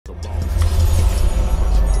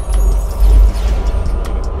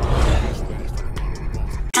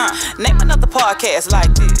Name another podcast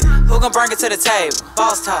like this. Who gon' bring it to the table?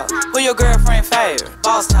 Boss talk. Who your girlfriend favorite?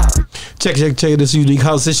 Boss talk. Check this unique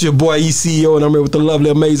house. It's your boy ECO, and I'm here with the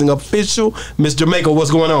lovely, amazing official, Miss Jamaica.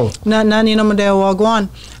 What's going on? None, you know, Madeo, well, go on.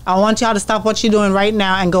 I want y'all to stop what you're doing right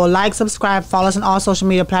now and go like, subscribe, follow us on all social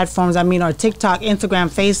media platforms. I mean, our TikTok, Instagram,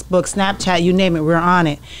 Facebook, Snapchat, you name it, we're on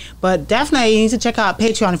it. But definitely, you need to check out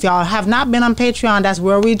Patreon. If y'all have not been on Patreon, that's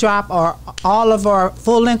where we drop all of our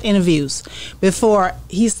full-length interviews. Before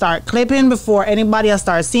he start clipping, before anybody else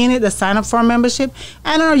starts seeing it, to sign up for our membership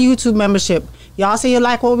and our YouTube membership. Y'all say you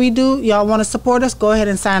like what we do, y'all want to support us, go ahead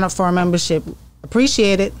and sign up for our membership.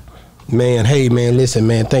 Appreciate it. Man, hey, man, listen,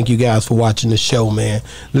 man, thank you guys for watching the show, man.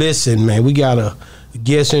 Listen, man, we got a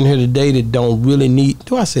guest in here today that don't really need...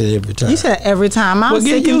 Do I say it every time? You said it every time. I'm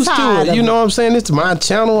sick and tired of it. You know what I'm saying? It's my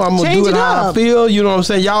channel. I'm going to do it how I feel. You know what I'm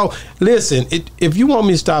saying? Y'all, listen, if you want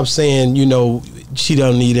me to stop saying, you know, she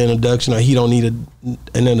don't need an introduction or he don't need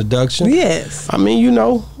an introduction. Yes. I mean, you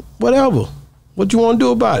know, whatever. What you want to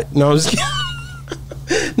do about it? No, I'm just kidding.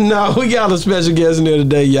 No, we got a special guest in there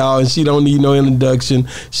today, y'all, and she don't need no introduction.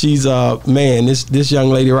 She's man, this young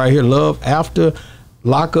lady right here, love after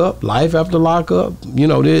lockup, life after lockup. You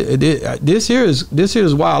know, this here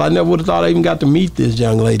is wild. I never would have thought I even got to meet this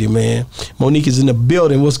young lady, man. Monique is in the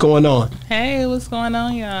building. What's going on? Hey, what's going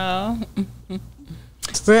on, y'all?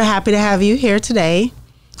 We're happy to have you here today.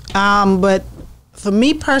 But for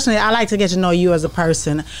me personally, I like to get to know you as a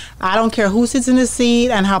person. I don't care who sits in the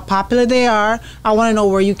seat and how popular they are. I want to know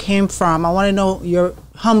where you came from. I want to know your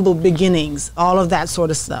humble beginnings, all of that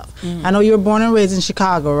sort of stuff. I know you were born and raised in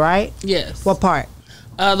Chicago, right? Yes. What part?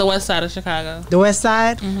 The west side of Chicago. The west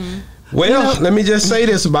side? Well, let me just say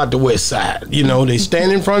this about the west side. You know, they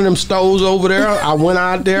stand in front of them stoves over there. I went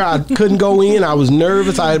out there. I couldn't go in. I was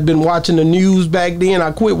nervous. I had been watching the news back then.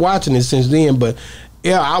 I quit watching it since then, but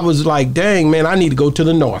yeah, I was like, dang, man, I need to go to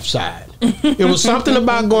the north side. It was something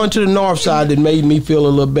about going to the north side that made me feel a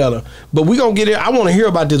little better. But we're going to get it. I want to hear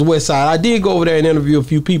about this west side. I did go over there and interview a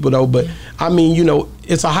few people, though. But, I mean, you know,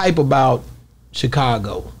 it's a hype about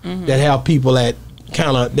Chicago that have people that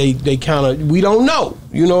kind of, they kind of, we don't know.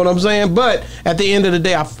 You know what I'm saying? But at the end of the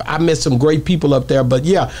day, I met some great people up there. But,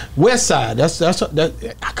 yeah, west side, that's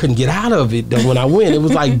I couldn't get out of it though, when I went. It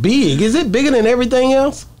was like big. Is it bigger than everything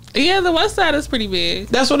else? Yeah, the west side is pretty big.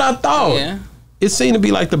 That's what I thought. Yeah. It seemed to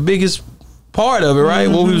be like the biggest part of it, right?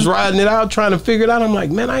 When we was riding it out, trying to figure it out, I'm like,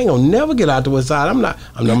 man, I ain't gonna never get out the west side. I'm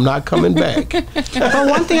not coming back. But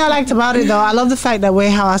one thing I liked about it, though, I love the fact that way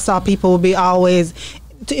how I saw people would be always.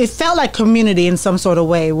 It felt like community in some sort of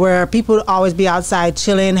way, where people would always be outside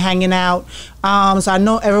chilling, hanging out. So I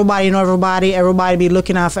know everybody be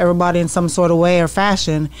looking out for everybody in some sort of way or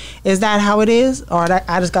fashion. Is that how it is, or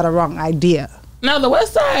I just got a wrong idea? No, the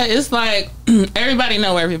west side is like everybody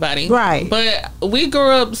know everybody. Right. But we grew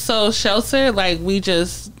up so sheltered, like we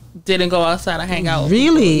just didn't go outside and hang out.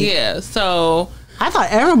 Really? Yeah. So I thought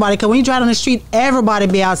everybody, because when you drive on the street, everybody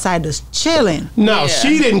be outside just chilling. No,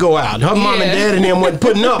 she didn't go out. Her mom and dad and them wasn't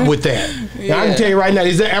putting up with that. Now, I can tell you right now,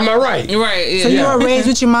 am I right? Right, yeah. So you were raised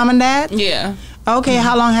with your mom and dad? Yeah. Okay,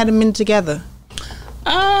 how long had they been together?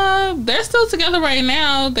 They're still together right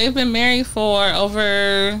now. They've been married for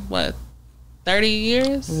over, 30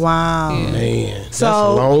 years? Wow. Yeah. Man, that's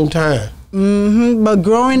a long time. But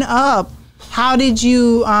growing up, how did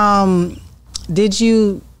you,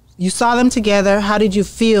 you saw them together, how did you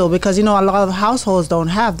feel? Because, you know, a lot of households don't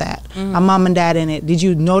have that, a mom and dad in it. Did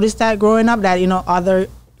you notice that growing up, that, you know, other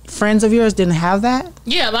friends of yours didn't have that?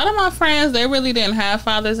 Yeah, a lot of my friends, they really didn't have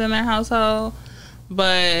fathers in their household,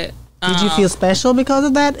 but... Did you feel special because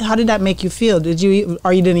of that? How did that make you feel?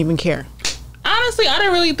 Or you didn't even care? Honestly, I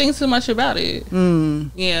didn't really think too much about it.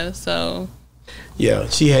 Yeah, so... Yeah,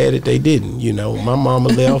 she had it, they didn't, you know. My mama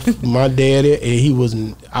left my daddy,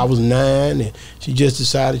 and I was 9, and she just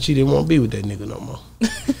decided she didn't want to be with that nigga no more.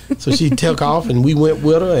 So she took off, and we went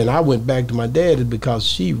with her, and I went back to my daddy because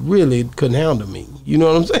she really couldn't handle me. You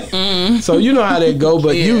know what I'm saying? So you know how that go,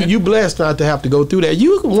 but you blessed not to have to go through that.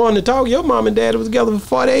 You wanted to talk, your mom and daddy was together for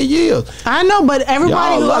 48 years. I know, but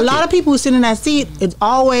everybody, a lot of people who sit in that seat, it's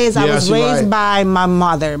always, I was raised by my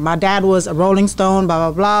mother. My dad was a Rolling Stone,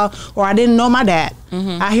 blah, blah, blah, or I didn't know my dad.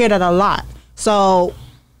 I hear that a lot. So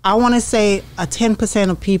I want to say 10%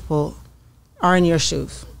 of people are in your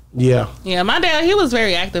shoes. Yeah. Yeah, my dad, he was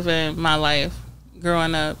very active in my life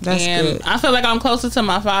growing up. That's good. I feel like I'm closer to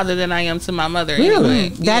my father than I am to my mother. Really?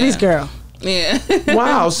 Anyway. Daddy's girl. Yeah.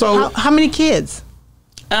 Wow. So how many kids?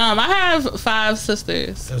 I have 5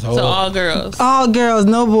 sisters. So all girls. All girls,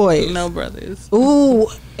 no boys. No brothers. Ooh,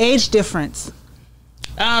 age difference.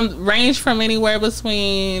 Range from anywhere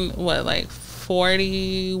between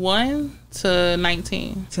 41 to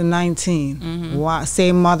 19. To 19. Wow.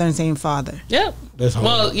 Same mother and same father. Yep. That's hard.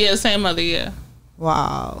 Well, yeah, same mother, yeah.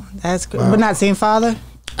 Wow. That's good. Wow. But not same father?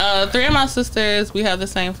 3 of my sisters, we have the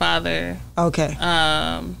same father. Okay.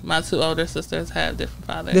 My 2 older sisters have different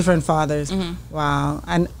fathers. Different fathers. Wow.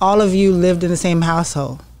 And all of you lived in the same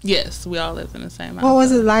household? Yes, we all lived in the same house. What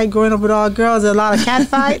was it like growing up with all girls? A lot of cat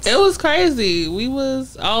fights? It was crazy. We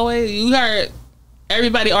was always, you heard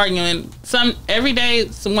everybody arguing. Every day,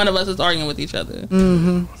 one of us is arguing with each other.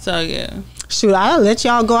 So, yeah. Shoot, I'll let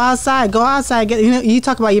y'all go outside. Go outside. You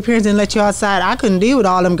talk about your parents didn't let you outside. I couldn't deal with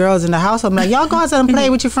all them girls in the house. I'm like, y'all go outside and play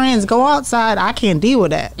with your friends. Go outside. I can't deal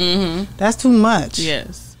with that. That's too much.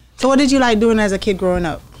 Yes. So what did you like doing as a kid growing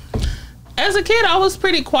up? As a kid, I was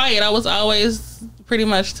pretty quiet. I was always pretty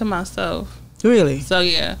much to myself. Really? So,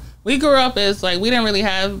 yeah. We grew up as, like, we didn't really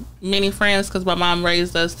have many friends because my mom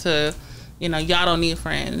raised us to, y'all don't need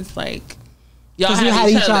friends. Like, y'all have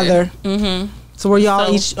each other. So were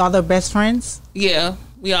y'all each other best friends? Yeah,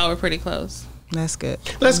 we all were pretty close. That's good.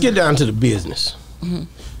 Let's get down to the business.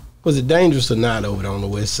 Was it dangerous or not over there on the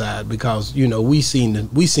west side? Because we seen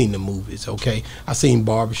the movies. Okay, I seen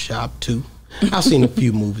Barbershop too. I've seen a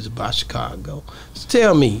few movies about Chicago. So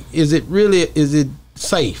tell me, is it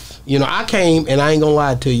safe? I came and I ain't gonna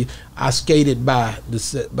lie to you. I skated by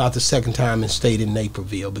about the second time and stayed in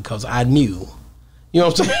Naperville because I knew. You know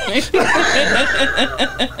what I'm saying?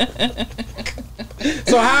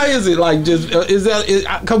 So how is it like?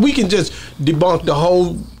 Because we can just debunk the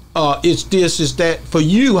whole. It's this, it's that. For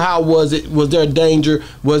you, how was it? Was there danger?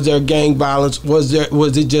 Was there gang violence? Was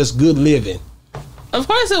it just good living? Of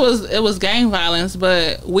course, it was gang violence,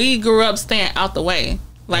 but we grew up staying out the way.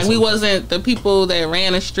 Like we wasn't the people that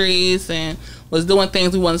ran the streets and was doing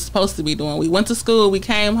things we wasn't supposed to be doing. We went to school, we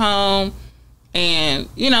came home. And,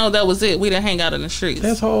 that was it. We didn't hang out in the streets.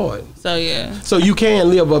 That's hard. So, yeah. So you can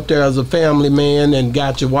live up there as a family man and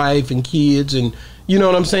got your wife and kids and, you know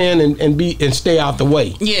what I'm saying, and stay out the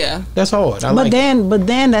way. Yeah. That's hard. But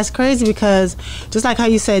then that's crazy because just like how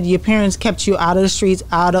you said your parents kept you out of the streets,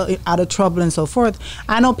 out of trouble and so forth.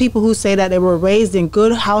 I know people who say that they were raised in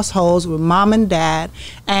good households with mom and dad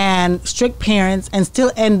and strict parents and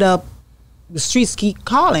still end up the streets keep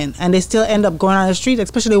calling and they still end up going on the street,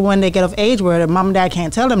 especially when they get of age where their mom and dad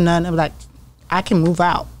can't tell them nothing. I'm like, I can move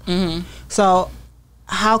out. So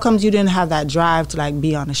how comes you didn't have that drive to like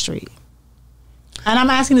be on the street? And I'm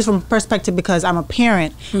asking this from a perspective because I'm a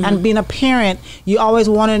parent, and being a parent, you always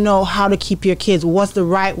want to know how to keep your kids, what's the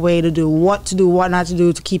right way to do, what not to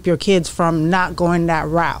do to keep your kids from not going that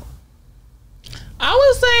route. I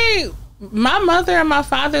would say my mother and my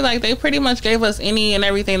father, like, they pretty much gave us any and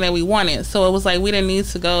everything that we wanted. So it was like we didn't need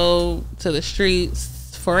to go to the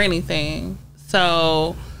streets for anything.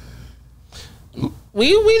 So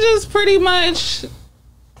we just pretty much,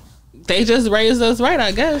 they just raised us right,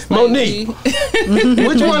 I guess. Like, Monique,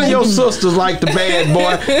 which one of your sisters like the bad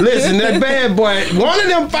boy? Listen, that bad boy, one of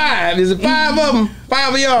them 5. Is it 5 of them?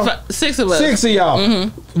 5 of y'all? 6 of us. 6 of y'all.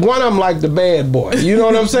 One of them like the bad boy. You know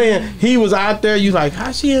what I'm saying? He was out there. You like,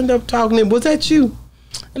 how she end up talking to him? Was that you?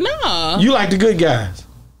 No. You like the good guys.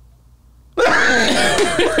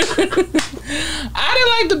 I didn't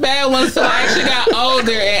like the bad ones till I actually got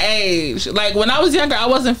older in age. Like, when I was younger, I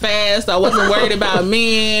wasn't fast. I wasn't worried about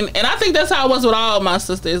men. And I think that's how I was with all of my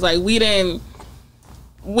sisters. Like, we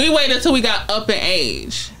waited till we got up in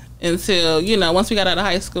age until, once we got out of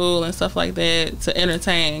high school and stuff like that to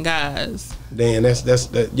entertain guys. Damn,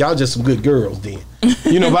 that's y'all just some good girls then.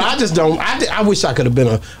 But I just don't. I wish I could have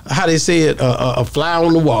been how they say it, a fly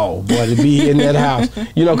on the wall, boy, to be in that house.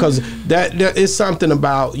 Because that is something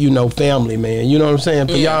about family, man. You know what I'm saying?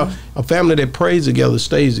 For y'all, a family that prays together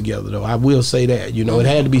stays together. Though I will say that. It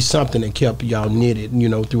had to be something that kept y'all knitted.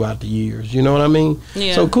 Throughout the years. You know what I mean?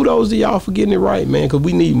 Yeah. So kudos to y'all for getting it right, man. Because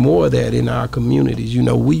we need more of that in our communities.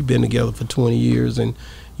 We've been together for 20 years and.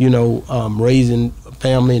 Raising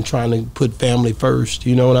family and trying to put family first,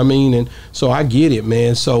 you know what I mean? And so I get it,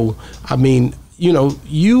 man. So, I mean,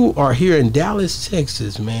 you are here in Dallas,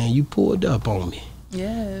 Texas, man. You pulled up on me.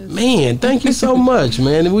 Yes. Man, thank you so much,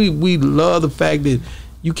 man. And we love the fact that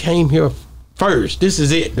you came here first. This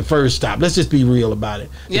is it, the first stop. Let's just be real about it.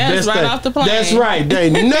 Yes, right off the plane. That's right. There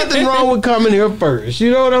ain't nothing wrong with coming here first. You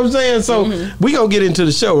know what I'm saying? So, we going to get into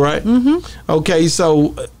the show, right? Okay,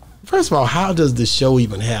 so... First of all, how does the show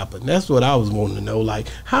even happen? That's what I was wanting to know. Like,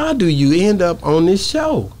 how do you end up on this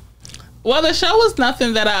show? Well, the show was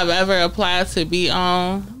nothing that I've ever applied to be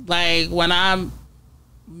on. Like, when I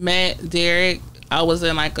met Derek, I was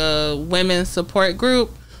in like a women's support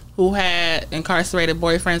group who had incarcerated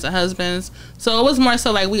boyfriends and husbands. So it was more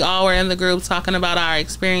so like we all were in the group talking about our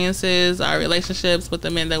experiences, our relationships with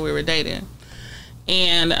the men that we were dating.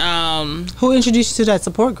 And who introduced you to that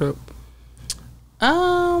support group?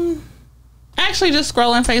 Actually just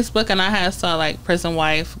scrolling Facebook, and I saw like prison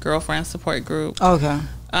wife girlfriend support group. Okay.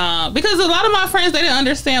 Because a lot of my friends, they didn't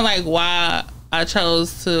understand like why I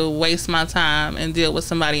chose to waste my time and deal with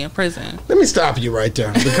somebody in prison. Let me stop you right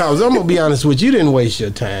there, because I'm gonna be honest with you. You didn't waste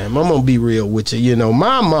your time. I'm gonna be real with you. You know,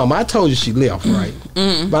 my mom, I told you she left, right?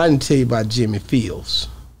 But I didn't tell you about Jimmy Fields.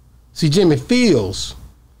 See, Jimmy Fields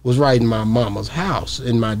was right in my mama's house,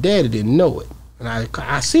 and my daddy didn't know it. And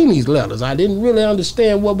I seen these letters. I didn't really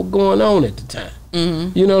understand what was going on at the time.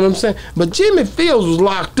 You know what I'm saying? But Jimmy Fields was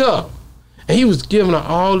locked up, and he was giving her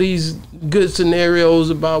all these good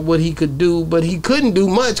scenarios about what he could do, but he couldn't do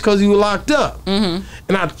much because he was locked up.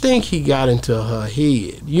 And I think he got into her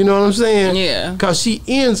head. You know what I'm saying? Yeah. Because she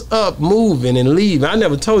ends up moving and leaving. I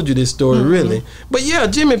never told you this story, really. But yeah,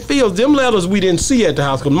 Jimmy Fields, them letters we didn't see at the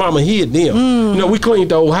house because Mama hid them. You know, we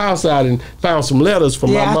cleaned the whole house out and found some letters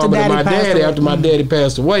from my mama and my daddy after my daddy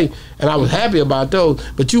passed away. And I was happy about those.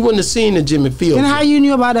 But you wouldn't have seen the Jimmy Fields. And how you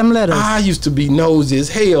knew about them letters? I used to be nosy as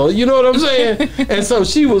hell. You know what I'm saying? And so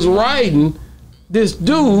she was writing this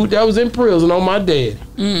dude that was in prison on my daddy.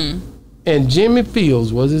 And Jimmy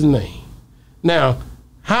Fields was his name. Now,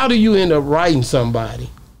 how do you end up writing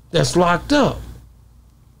somebody that's locked up?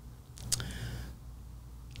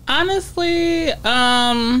 Honestly,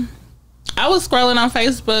 I was scrolling on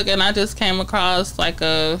Facebook and I just came across like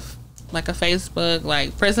a Facebook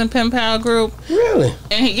like prison pen pal group. Really?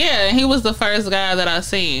 And he was the first guy that I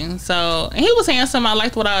seen. So and he was handsome. I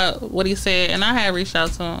liked what he said, and I had reached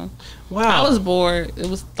out to him. Wow. I was bored. It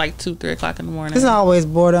was like 2-3 o'clock in the morning. It's always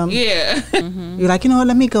boredom. Yeah. You're like, you know what?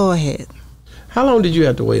 Let me go ahead. How long did you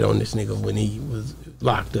have to wait on this nigga when he was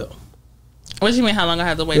locked up? What do you mean? How long I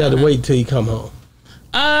had to wait? You had to wait till he come home.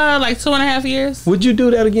 Like 2.5 years. Would you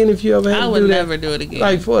do that again if you ever had to do that? I would never do it again.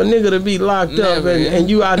 Like for a nigga to be locked up and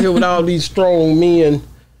you out here with all these strong men.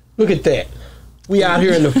 Look at that. We out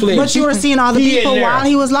here in the flesh. But you were seeing all the people while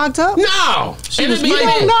he was locked up? No. You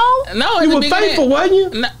don't know? No. You were faithful, wasn't you?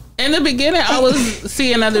 No. In the beginning, I was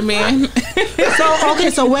seeing other men.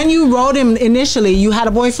 So when you wrote him initially, you had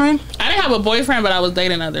a boyfriend? I didn't have a boyfriend, but I was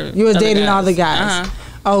dating other. You were dating other guys.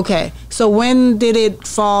 Okay. So when did it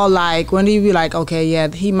fall? Like when did you be like, okay, yeah,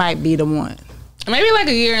 he might be the one? Maybe like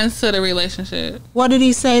a year into the relationship. What did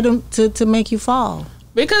he say to make you fall?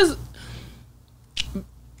 Because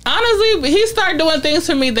honestly, he started doing things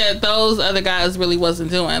for me that those other guys really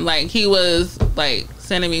wasn't doing. Like he was like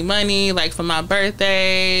sending me money, like for my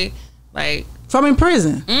birthday, like from in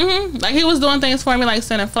prison. Like he was doing things for me, like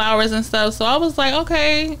sending flowers and stuff. So I was like,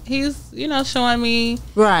 okay, he's showing me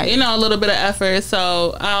a little bit of effort,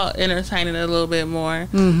 so I'll entertain it a little bit more.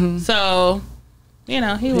 So he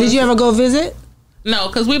was. Did you ever go visit? No,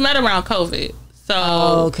 because we met around COVID. So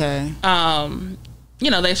okay.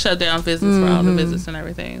 They shut down visits for all the visits and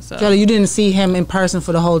everything. So you didn't see him in person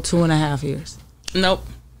for the whole 2.5 years? Nope.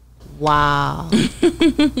 Wow.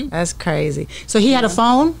 That's crazy. So he had a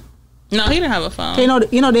phone? No, he didn't have a phone.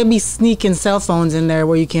 There'd be sneaking cell phones in there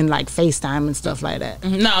where you can like FaceTime and stuff like that.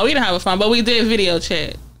 No, we didn't have a phone, but we did video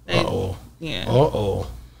chat. Yeah. Oh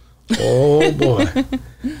boy.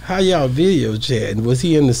 How y'all video chatting? Was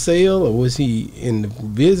he in the cell or was he in the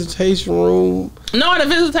visitation room? No, in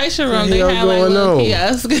the visitation room. They had like a little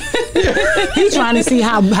kiosk. He's trying to see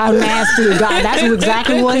how nasty it got. That's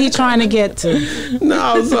exactly what he's trying to get to.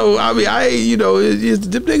 No, so I mean,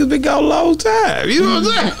 them niggas been gone a long time. You know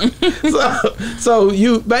what I'm saying? So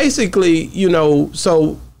you basically,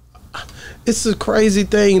 so it's a crazy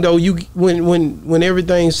thing though. You when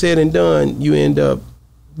everything's said and done, you end up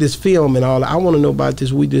this film and all that. I want to know about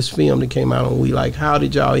this film that came out on We. Like, how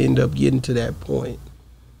did y'all end up getting to that point?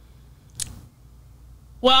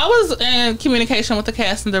 Well, I was in communication with the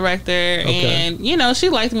casting director, and she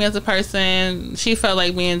liked me as a person. She felt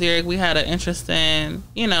like me and Derek, we had an interesting,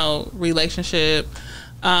 relationship.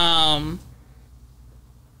 So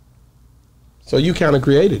you kind of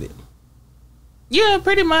created it. Yeah,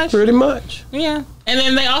 pretty much. Pretty much. Yeah, and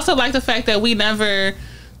then they also liked the fact that we never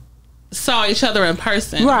saw each other in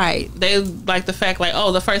person. Right. They like the fact like,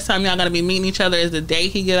 oh, the first time y'all gonna be meeting each other is the day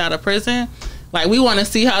he get out of prison. Like, we want to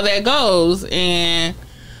see how that goes. And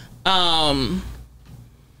so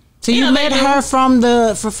you met her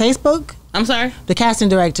for Facebook? I'm sorry? The casting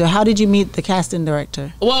director. How did you meet the casting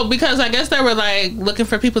director? Well, because I guess they were like looking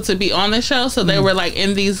for people to be on the show, so they were like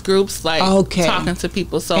in these groups, like talking to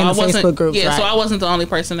people. So I wasn't Facebook groups, right. So I wasn't the only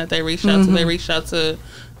person that they reached out to. They reached out to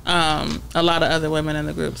a lot of other women in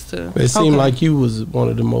the groups too. It seemed like you was one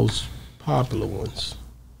of the most popular ones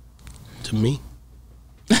to me.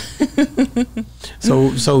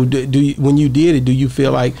 So do you, when you did it, do you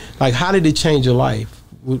feel like how did it change your life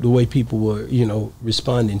with the way people were,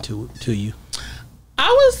 responding to you? I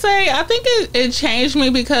would say I think it changed me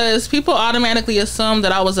because people automatically assumed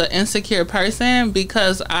that I was an insecure person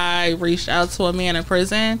because I reached out to a man in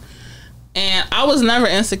prison, and I was never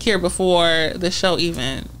insecure before the show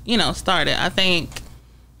even started. I think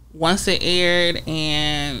once it aired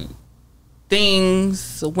and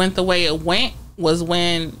things went the way it went was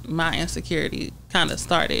when my insecurity kind of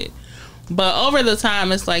started. But over the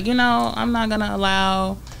time, it's like, I'm not going to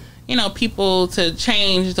allow, people to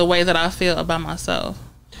change the way that I feel about myself.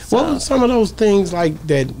 So, what were some of those things like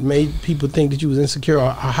that made people think that you was insecure,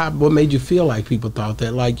 or what made you feel like people thought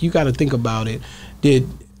that? Like, you got to think about it. The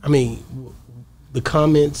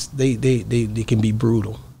comments, they can be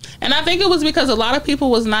brutal. And I think it was because a lot of people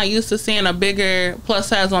was not used to seeing a bigger plus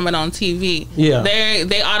size woman on TV. Yeah.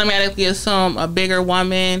 They automatically assume a bigger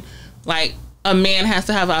woman, like a man has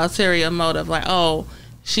to have an ulterior motive, like, oh,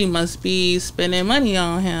 she must be spending money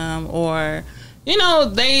on him, or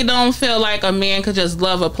they don't feel like a man could just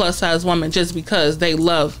love a plus size woman just because they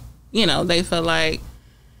love, they feel like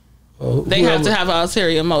they have to have an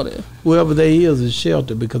ulterior motive. Whoever they is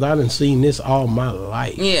sheltered, because I done seen this all my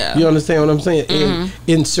life. Yeah. You understand what I'm saying? Mm-hmm.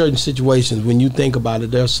 In certain situations, when you think about it,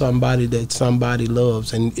 there's somebody that somebody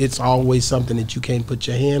loves, and it's always something that you can't put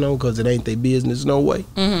your hand on because it ain't their business no way.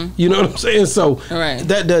 Mm-hmm. You know what I'm saying? So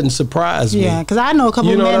that doesn't surprise me. Yeah, because I know a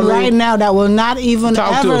couple men right now that will not even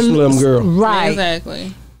talk to a slim girl. Right.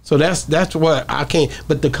 Exactly. So that's what I can't.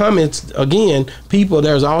 But the comments, again,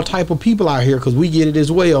 there's all type of people out here, because we get it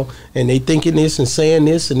as well, and they thinking this and saying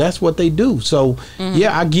this, and that's what they do. So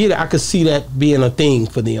yeah, I get it. I could see that being a thing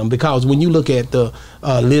for them, because when you look at the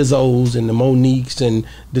Lizzos and the Moniques and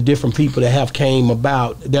the different people that have came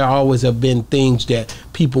about, there always have been things that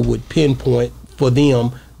people would pinpoint for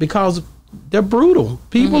them because they're brutal.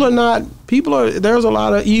 People are not. There's a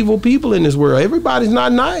lot of evil people in this world. Everybody's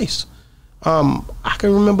not nice. I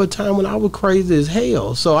can remember a time when I was crazy as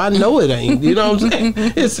hell, so I know it ain't. You know what I'm saying?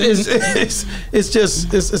 It's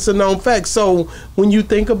a known fact. So when you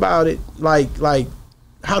think about it, like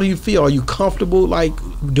how do you feel? Are you comfortable like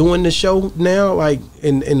doing the show now? Like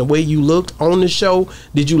in the way you looked on the show,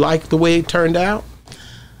 did you like the way it turned out?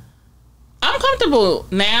 I'm comfortable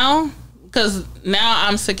now because now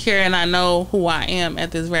I'm secure and I know who I am at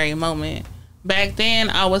this very moment. Back then,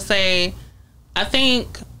 I would say, I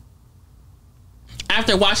think,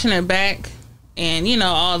 after watching it back and,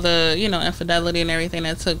 all the, infidelity and everything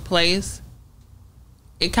that took place,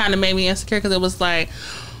 it kind of made me insecure because it was like,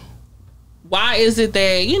 why is it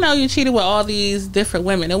that, you cheated with all these different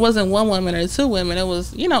women? It wasn't one woman or two women. It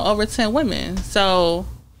was, over 10 women. So,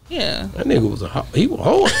 yeah. That nigga was he was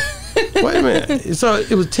hard. Wait a minute. So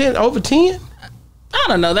it was over 10? I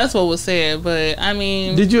don't know. That's what was said, but I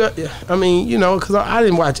mean. Did you, because I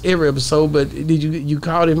didn't watch every episode, but did you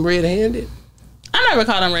call him red-handed? I never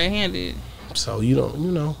caught him red-handed. So you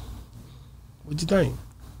don't, what you think?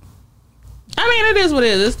 I mean, it is what it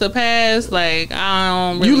is. It's the past. Like, I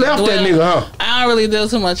don't really you left that nigga, huh? I don't really deal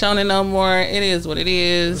too much on it no more. It is what it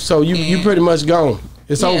is. So you pretty much gone.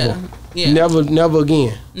 It's over. Yeah. Never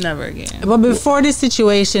again. Never again. But before this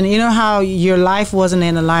situation, you know how your life wasn't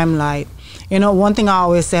in the limelight? One thing I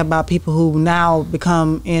always say about people who now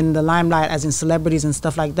become in the limelight, as in celebrities and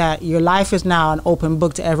stuff like that, your life is now an open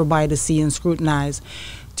book to everybody to see and scrutinize.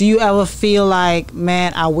 Do you ever feel like,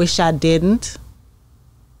 man, I wish I didn't?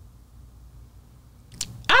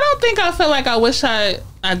 I don't think I feel like I wish I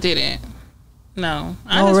didn't. No.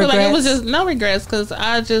 I just feel like it was just no regrets because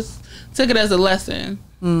I just took it as a lesson.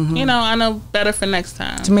 Mm-hmm. I know better for next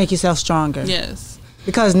time. To make yourself stronger. Yes.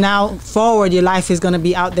 Because now forward, your life is going to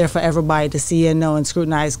be out there for everybody to see and know and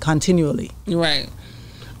scrutinize continually. Right.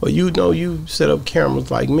 Well, you set up cameras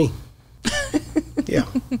like me. Yeah.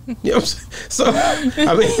 You know what I'm saying? So,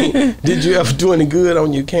 I mean, did you ever do any good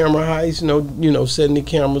on your camera heist? Setting the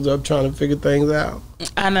cameras up, trying to figure things out?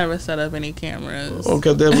 I never set up any cameras.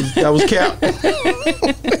 Okay, that was cap.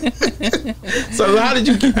 So how did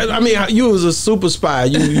you? I mean, you was a super spy.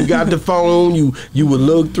 You got the phone. You would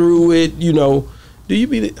look through it. Do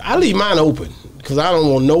you I leave mine open because I don't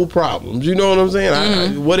want no problems. You know what I'm saying?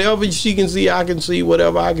 Mm-hmm. Whatever she can see, I can see.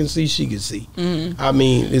 Whatever I can see, she can see. Mm-hmm. I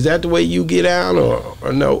mean, is that the way you get out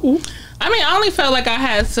or no? I mean, I only felt like I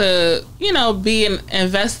had to, be in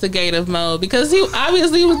investigative mode because he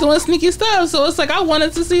obviously was doing sneaky stuff. So it's like I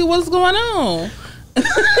wanted to see what's going on.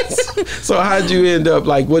 So how'd you end up?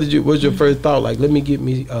 Like, what's your first thought? Like, let me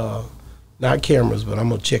Not cameras, but I'm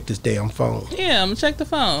gonna check this damn phone. Yeah, I'm gonna check the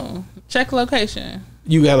phone. Check location.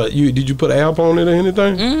 Did you put an app on it or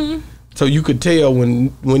anything? Mm-hmm. So you could tell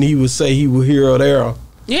when he would say he was here or there.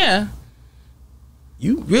 Yeah.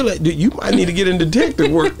 You might need to get in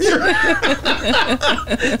detective work.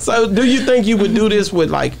 So do you think you would do this with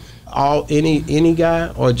like any guy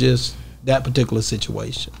or just that particular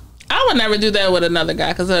situation? I would never do that with another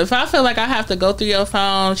guy, because if I feel like I have to go through your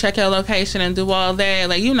phone, check your location, and do all that,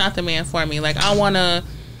 like, you're not the man for me. Like, I want to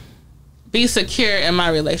be secure in my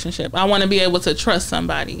relationship. I want to be able to trust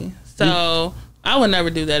somebody. So I would never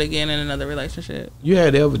do that again in another relationship. You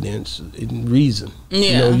had evidence and reason.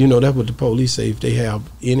 Yeah. You know that's what the police say, if they have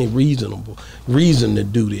any reasonable reason to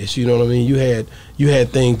do this. You know what I mean? You had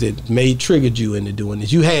things that triggered you into doing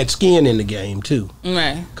this. You had skin in the game too.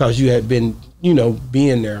 Right. Because you had been,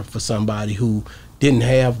 being there for somebody who didn't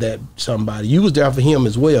have that somebody. You was there for him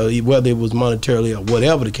as well, whether it was monetarily or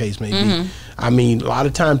whatever the case may be. I mean, a lot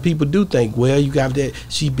of times people do think, well, you got that,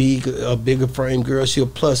 she big, a bigger frame girl, she a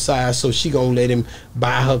plus size, so she gonna let him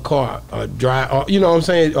buy her car or drive, or, you know what I'm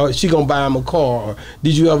saying, or she gonna buy him a car. Or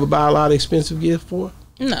did you ever buy a lot of expensive gifts for her?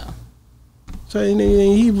 No. So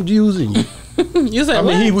he was using you. You said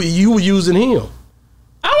you were using him.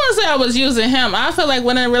 I wouldn't say I was using him. I feel like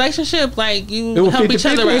when in a relationship, like, you help each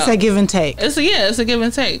other out. It's a give and take. It's a give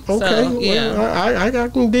and take. Okay, so, yeah. well, I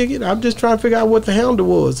can dig it. I'm just trying to figure out what the handle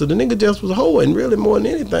was. So the nigga just was hoeing, really, more than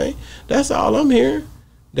anything. That's all I'm hearing.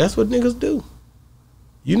 That's what niggas do.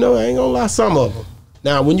 I ain't gonna lie, some of them.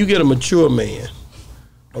 Now, when you get a mature man,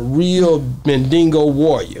 a real Mandingo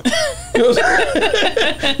warrior, you know what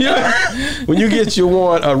I'm saying? When you get your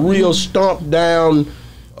one, a real stomped down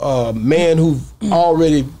man who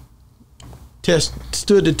already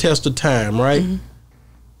stood the test of time, right? And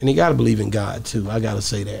he got to believe in God too. I got to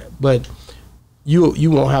say that. But you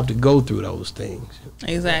won't have to go through those things.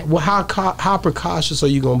 Exactly. Well, how precautious are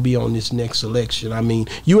you going to be on this next election? I mean,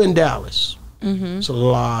 you in Dallas. There's a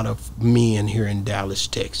lot of men here in Dallas,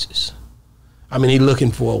 Texas. I mean, they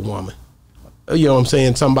looking for a woman. You know what I'm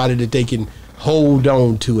saying? Somebody that they can hold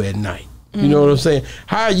on to at night. You know what I'm saying?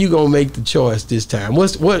 How are you gonna make the choice this time?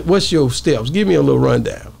 What's your steps? Give me a little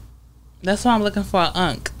rundown. That's why I'm looking for an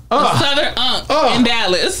unk. A southern unk in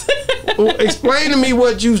Dallas. Well, explain to me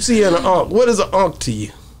what you see in an unk. What is an unk to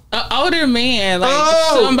you? An older man, like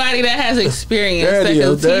somebody that has experience, that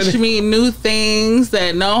can teach me new things,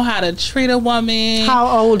 that know how to treat a woman. How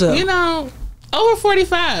older? Over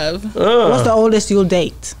 45. What's the oldest you'll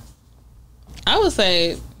date? I would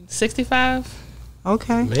say 65.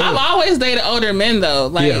 Okay. Man. I've always dated older men though.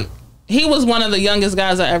 Like he was one of the youngest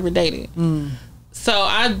guys I ever dated. So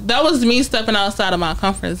that was me stepping outside of my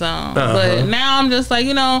comfort zone. But now I'm just like,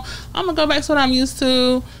 I'm gonna go back to what I'm used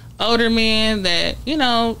to. Older men that,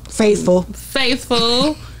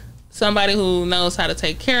 faithful. Somebody who knows how to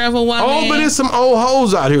take care of a woman. Oh, but there's some old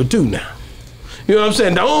hoes out here too now. You know what I'm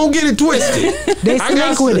saying? Don't get it twisted. They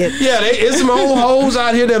slick with it. Yeah, there's some old hoes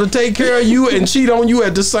out here that'll take care of you and cheat on you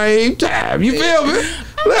at the same time. You feel me?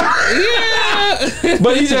 Yeah.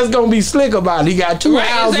 But he's just gonna be slick about it. He got two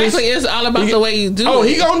houses. Exactly. It's all about the way you do it. Oh,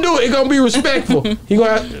 he gonna do it. He gonna be respectful. He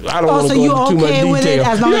gonna. I don't want to go into too much detail. With it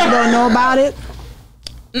as long as you don't know about it?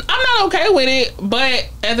 I'm not okay with it, but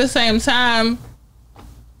at the same time,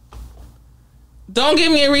 don't give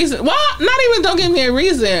me a reason. Well, not even don't give me a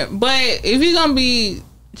reason, but if you're gonna be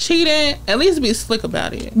cheating, at least be slick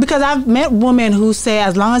about it. Because I've met women who say,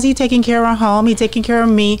 as long as he taking care of home, he taking care of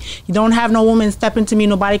me, you don't have no woman stepping to me,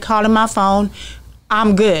 nobody calling my phone,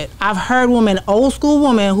 I'm good. I've heard women, old school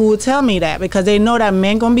women, who would tell me that because they know that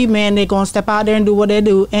men gonna be men, they're gonna step out there and do what they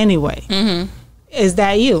do anyway. Is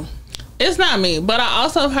that you? It's not me, but I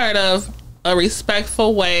also heard of a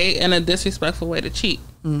respectful way and a disrespectful way to cheat.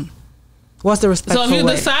 What's the respectful way? So if you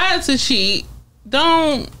decide to cheat,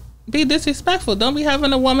 don't be disrespectful. Don't be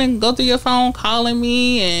having a woman go through your phone calling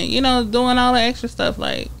me and doing all the extra stuff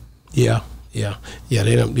like. Yeah.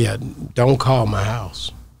 They don't. Yeah, don't call my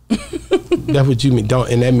house. That's what you mean.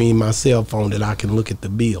 Don't, and that means my cell phone that I can look at the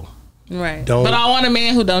bill. Right. Don't. But I want a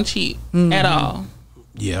man who don't cheat at all.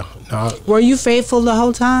 Yeah. No. Were you faithful the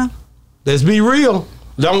whole time? Let's be real.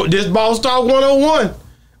 This Boss Talk 101.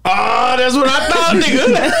 That's what I thought,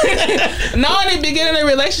 nigga. No, in the beginning of the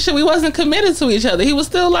relationship, we wasn't committed to each other. He was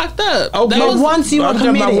still locked up. Okay. But once you were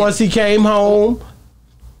committed. Once he came home.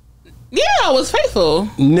 Yeah, I was faithful.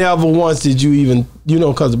 Never once did you even,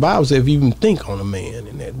 because the Bible says if you even think on a man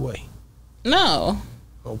in that way. No.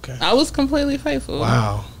 Okay. I was completely faithful.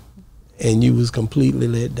 Wow. And you was completely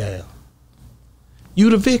let down.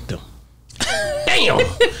 You the victim. Damn. You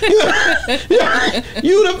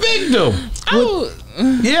the victim. Oh.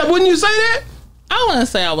 Yeah, wouldn't you say that? I wouldn't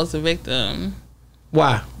say I was a victim.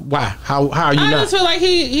 Why? How are you I not? just feel like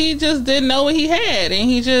he just didn't know what he had, and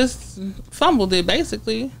he just fumbled it,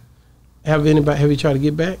 basically. Have you tried to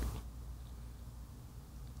get back?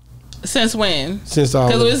 Since when? Since all.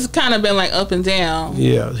 Because it's kind of been like up and down.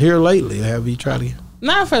 Yeah, here lately. Have you tried to get?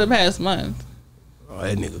 Not for the past month. Oh,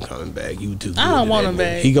 that nigga coming back. You too good. I don't want that him nigga.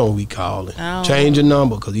 back. He gonna be calling. Change your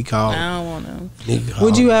number because he calling. I don't want him.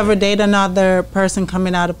 Would you ever date another person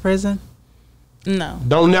coming out of prison? No.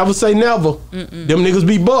 Don't never say never. Them niggas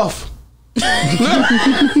be buff.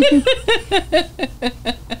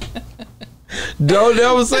 Don't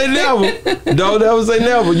ever say never. Don't ever say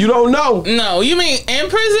never. You don't know. No, you mean in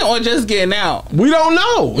prison or just getting out? We don't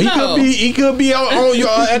know. No. He could be on your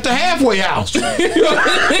at the halfway house. You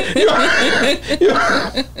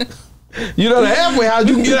know the halfway house.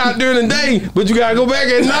 You can get out during the day, but you gotta go back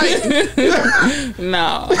at night.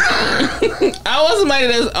 No. I want somebody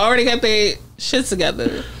that's already got their shit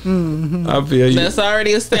together. I feel you. That's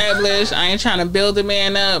already established. I ain't trying to build a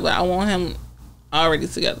man up, but I want him already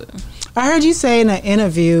together. I heard you say in an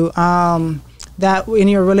interview that in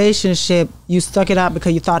your relationship you stuck it out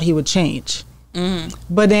because you thought he would change.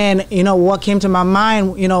 But then, you know, what came to my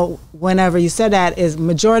mind, you know, whenever you said that is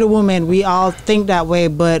majority of women, we all think that way,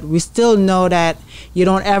 but we still know that you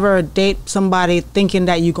don't ever date somebody thinking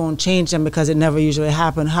that you're going to change them because it never usually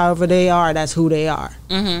happens. However they are, that's who they are.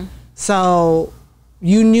 So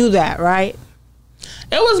you knew that, right?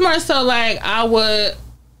 It was more so like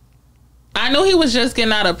I knew he was just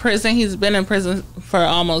getting out of prison. He's been in prison for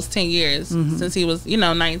almost 10 years since he was,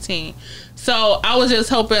 19. So I was just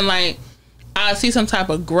hoping like I see some type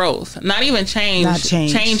of growth. Not even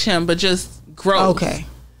change him, but just growth.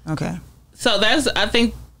 Okay. So I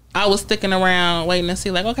think I was sticking around waiting to see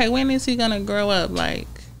like, okay, when is he going to grow up? Like,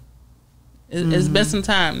 it's been some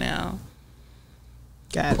time now.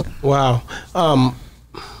 Got it. Wow.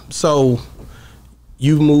 So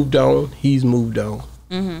you've moved on. He's moved on.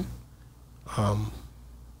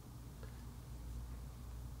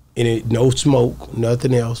 And no smoke,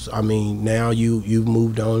 nothing else. I mean, now you've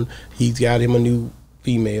moved on. He's got him a new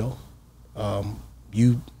female.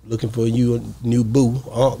 You looking for you a new boo,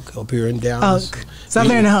 Unc, up here in Dallas.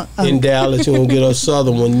 Southern Unc. In Dallas, you gonna get a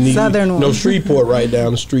southern one. Southern one. No, Shreveport right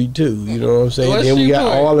down the street too. You know what I'm saying? What's Then we got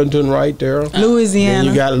Shreveport? Arlington right there. Louisiana. Then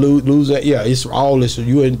you got Louisiana. Yeah, it's all this.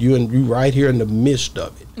 You right here in the midst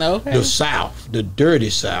of it. Okay. The South, the dirty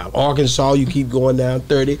South. Arkansas, you keep going down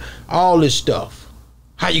 30. All this stuff.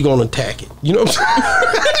 How you gonna attack it? You know what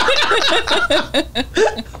I'm saying?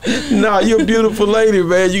 Nah, you're a beautiful lady,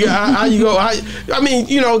 man. You got how you go? I mean,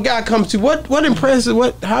 a guy comes to what impresses?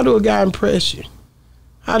 How do a guy impress you?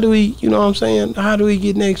 How do he? You know what I'm saying? How do he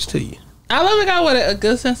get next to you? I love a guy with a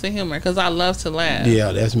good sense of humor because I love to laugh.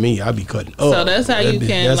 Yeah, that's me. I be cutting up. So that's how you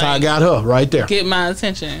can. That's how I got her right there. Get my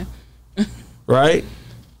attention. Right?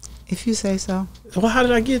 If you say so. Well, how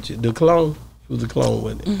did I get you? The cologne. It was a cologne,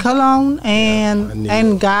 wasn't it? Cologne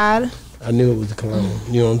and God. I knew it was a cologne.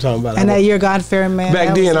 You know what I'm talking about? And that you're God-fearing man.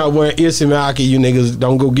 Back then, I wear Isimaki. You niggas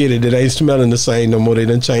don't go get it. It ain't smelling the same no more. They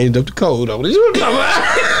done changed up the code on it.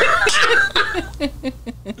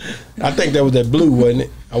 I think that was that blue, wasn't it?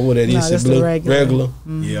 I wore that Issy blue. Regular.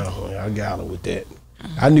 Yeah, I got her with that.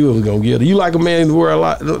 I knew it was gonna get her. You like a man who wear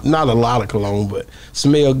not a lot of cologne, but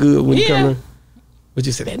smell good when you come in. But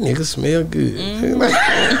you said that nigga smell good.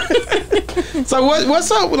 So what's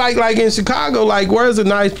up? Like in Chicago, like where's a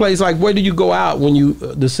nice place? Like where do you go out when you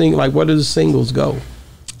like where do the singles go?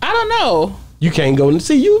 I don't know. You can't go and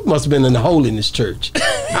see. You must have been in the holiness church.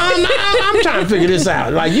 I'm trying to figure this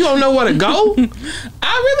out. Like you don't know where to go.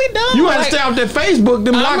 I really don't. You have to stay off that Facebook.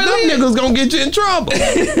 Them locked up niggas gonna get you in trouble.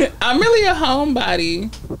 I'm really a homebody.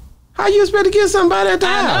 How you expect to get somebody at the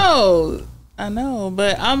house? I know,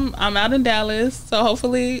 but I'm out in Dallas, so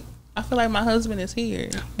hopefully I feel like my husband is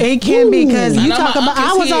here. It can be because you talk about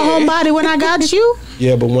I was a homebody when I got you.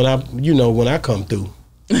 Yeah, but when I come through,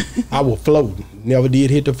 I will float. Never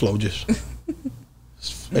did hit the floor, just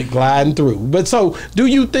gliding through. But so, do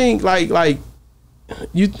you think like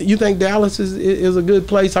you think Dallas is a good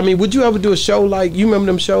place? I mean, would you ever do a show like you remember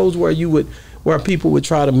them shows where people would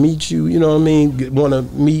try to meet you? You know what I mean? Want to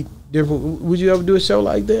meet different? Would you ever do a show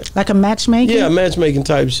like that? Like a matchmaking? Yeah, a matchmaking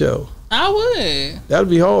type show. I would. That'd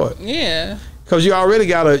be hard. Yeah. Because you already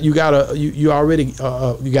got a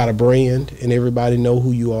brand and everybody know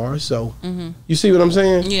who you are. So you see what I'm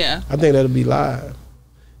saying? Yeah. I think that'll be live.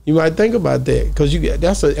 You might think about that because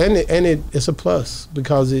it's a plus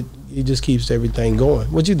because it just keeps everything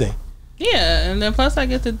going. What you think? Yeah, and then plus I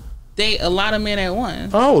get to date a lot of men at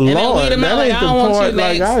once. Oh, and Lord. Then That like, ain't I the don't want part. you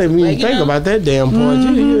next. Like, I didn't even think about that damn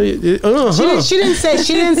part. She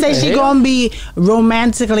didn't say she gonna be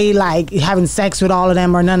romantically like having sex with all of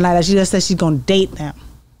them or nothing like that. She just said she's gonna date them.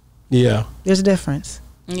 Yeah. There's a difference.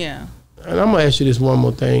 Yeah. And I'm gonna ask you this one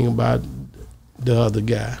more thing about the other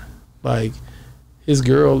guy. Like, his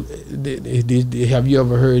girl, have you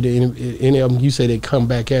ever heard any of them, you say they come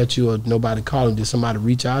back at you or nobody call them? Did somebody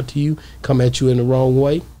reach out to you, come at you in the wrong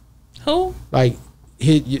way? Who? Like,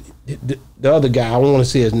 the other guy, I don't want to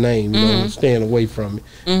say his name, you know, staying away from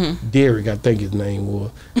it. Derek, I think his name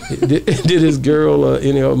was. did his girl,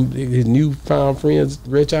 any of them, his newfound friends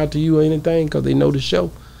reach out to you or anything because they know the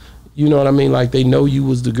show? You know what I mean? Like, they know you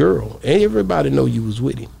was the girl. And everybody know you was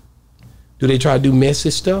with him. Do they try to do messy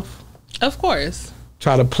stuff? Of course.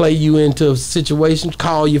 Try to play you into situations,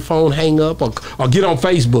 call your phone, hang up, or get on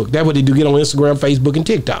Facebook. That's what they do, get on Instagram, Facebook, and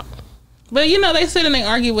TikTok. But, you know, they sit and they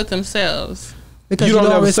argue with themselves. Because you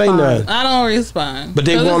don't ever say nothing. I don't respond. But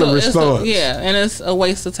they want a response. Yeah, and it's a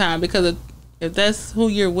waste of time because if that's who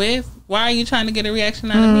you're with, why are you trying to get a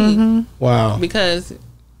reaction out of me? Wow. Because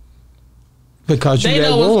you they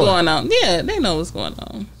know what's going on. Yeah, they know what's going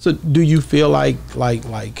on. So do you feel like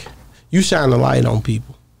you shine a light on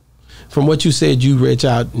people? From what you said, you reached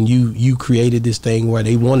out and you created this thing where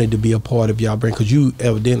they wanted to be a part of y'all brand because you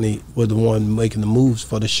evidently were the one making the moves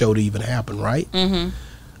for the show to even happen, right? And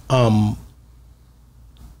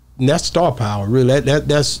that's star power, really.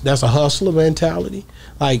 That's a hustler mentality.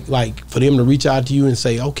 Like for them to reach out to you and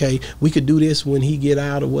say, okay, we could do this when he get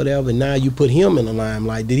out or whatever. And now you put him in the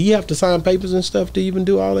limelight. Did he have to sign papers and stuff to even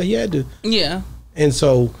do all that? He had to. Yeah. And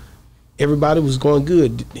so everybody was going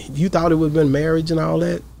good. You thought it would have been marriage and all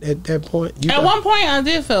that at that point? At one point, I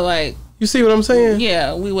did feel like. You see what I'm saying?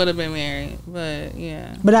 Yeah, we would have been married, but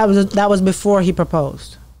yeah. But that was before he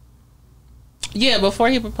proposed. Yeah, before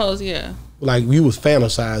he proposed, yeah. Like, you was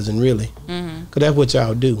fantasizing, really. Because that's what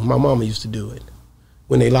y'all do. My mama used to do it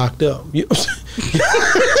when they locked up. You know what I'm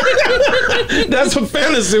saying? That's a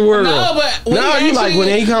fantasy world. No, but now you like, when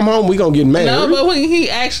he come home, we gonna get married. No, but when he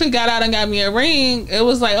actually got out and got me a ring, it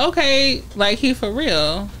was like, okay, like, he for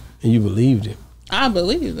real. And you believed him. I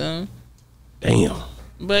believed him. Damn.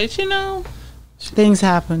 But, you know, things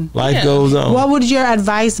happen. Life goes on. What would your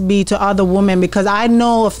advice be to other women? Because I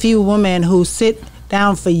know a few women who sit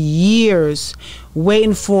down for years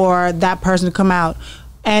waiting for that person to come out.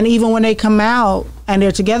 And even when they come out and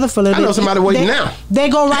they're together for a little bit, I know somebody waiting now. They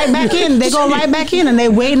go right back in. They go right back in and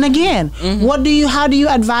they're waiting again. How do you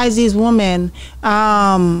advise these women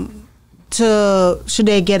should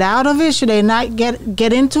they get out of it? Should they not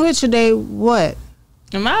get into it? Should they what?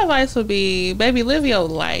 And my advice would be, baby, live your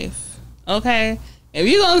life. Okay? If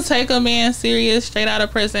you're going to take a man serious straight out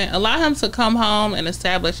of prison, allow him to come home and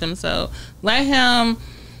establish himself. Let him,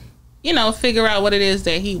 you know, figure out what it is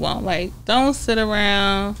that he wants. Like, don't sit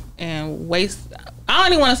around and waste. I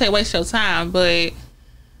don't even want to say waste your time, but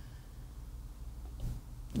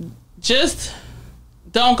just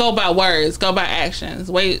don't go by words. Go by actions.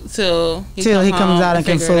 Wait till he comes out and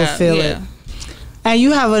can fulfill it. And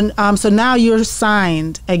you have so now you're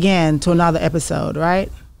signed again to another episode,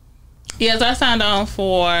 right? Yes, I signed on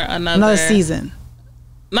for another season.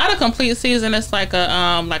 Not a complete season. It's like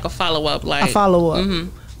a follow up. Like a follow up.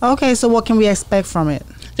 Okay, so what can we expect from it?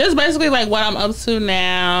 Just basically like what I'm up to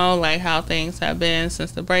now, like how things have been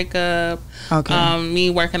since the breakup. Okay.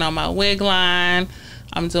 Me working on my wig line.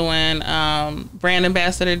 I'm doing brand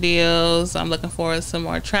ambassador deals. I'm looking forward to some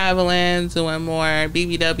more traveling, doing more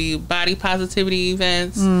BBW body positivity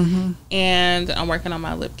events, and I'm working on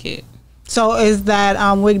my lip kit. So is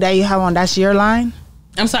that wig that you have on, that's your line?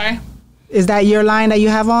 I'm sorry? Is that your line that you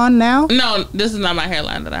have on now? No, this is not my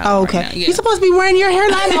hairline that I have okay. right now. Yeah. You're supposed to be wearing your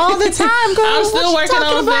hairline all the time, girl. I'm still working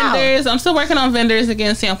on vendors. I'm still working on vendors,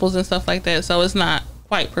 again, samples and stuff like that. So it's not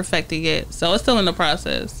quite perfected yet. So it's still in the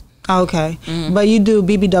process. Okay. But you do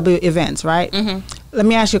BBW events, right? Let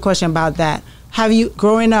me ask you a question about that.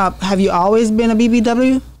 Growing up, have you always been a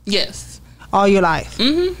BBW? Yes. All your life?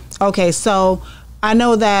 Okay, so I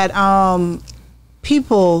know that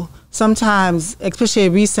people sometimes, especially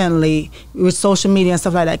recently with social media and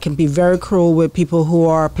stuff like that, can be very cruel with people who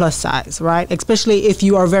are plus size, right? Especially if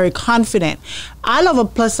you are very confident. I love a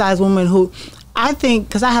plus size woman who, I think,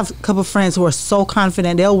 because I have a couple of friends who are so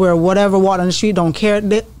confident, they'll wear whatever, walk on the street, don't care.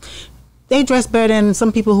 They dress better than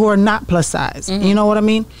some people who are not plus size. You know what I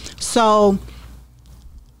mean? So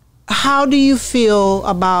how do you feel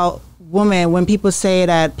about women when people say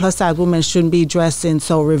that plus size women shouldn't be dressing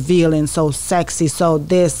so revealing, so sexy, so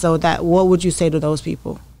this, so that? What would you say to those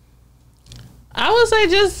people? I would say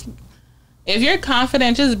just, if you're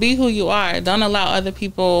confident, just be who you are. Don't allow other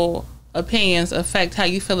people opinions affect how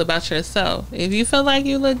you feel about yourself. If you feel like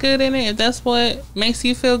you look good in it, if that's what makes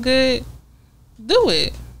you feel good, do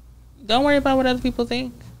it. Don't worry about what other people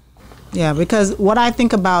think. Yeah, because what I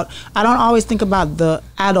think about, I don't always think about the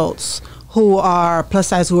adults who are plus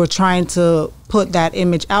size, who are trying to put that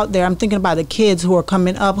image out there. I'm thinking about the kids who are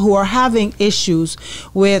coming up, who are having issues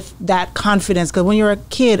with that confidence. Because when you're a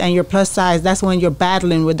kid and you're plus size, that's when you're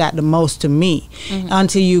battling with that the most, to me.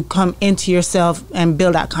 Until you come into yourself and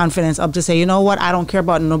build that confidence up to say, you know what, I don't care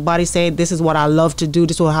about nobody saying this is what I love to do,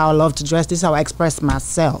 this is how I love to dress, this is how I express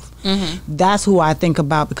myself. That's who I think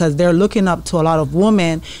about, because they're looking up to a lot of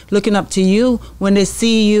women, looking up to you when they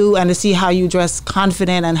see you and they see how you dress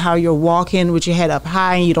confident and how you're walking with your head up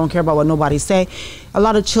high and you don't care about what nobody say. A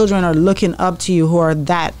lot of children are looking up to you who are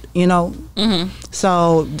that, you know.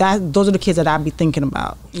 So those are the kids that I'd be thinking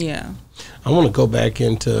about. Yeah. I want to go back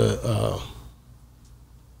into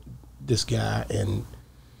this guy and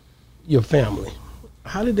your family.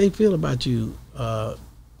 How did they feel about you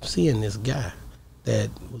seeing this guy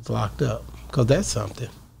that was locked up? Because that's something.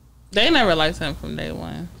 They never liked him from day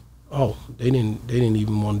one. Oh, they didn't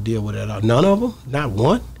even want to deal with it at all. None of them? Not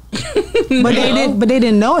one? But they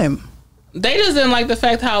didn't know him. They just didn't like the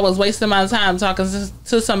fact how I was wasting my time talking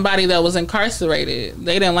to somebody that was incarcerated.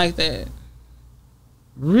 They didn't like that.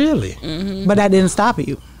 Really? But that didn't stop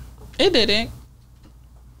you. It didn't.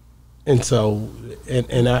 And so,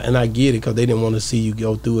 and I get it, because they didn't want to see you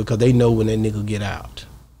go through it, because they know when that nigga get out.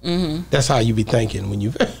 That's how you be thinking when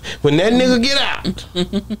that nigga get out.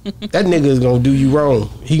 That nigga is gonna do you wrong.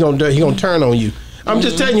 He gonna turn on you. I'm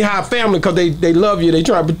just telling you how family, because they love you, they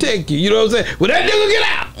try to protect you. You know what I'm saying? When that nigga get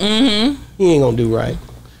out, he ain't gonna do right.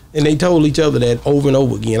 And they told each other that over and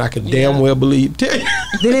over again. I could damn well believe. Did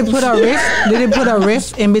they put a rift? Did they put a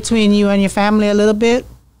rift in between you and your family a little bit?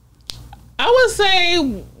 I would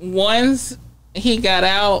say once he got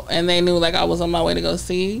out and they knew like I was on my way to go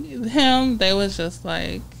see him, they was just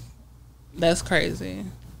like, "That's crazy."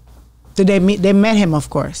 Did they meet? They met him,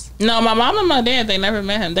 of course. No, my mom and my dad, they never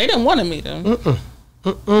met him. They didn't want to meet him.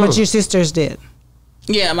 But your sisters did.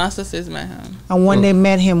 Yeah, my sisters met him. And when they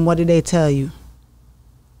met him, what did they tell you?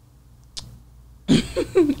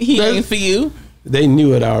 He ain't for you. They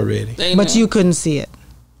knew it already. But you couldn't see it.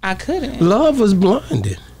 I couldn't. Love was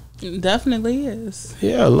blinded. It definitely is.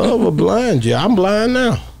 Yeah, love will blind you. I'm blind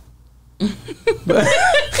now. But,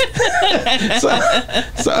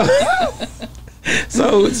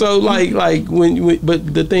 so like when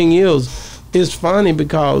but the thing is, it's funny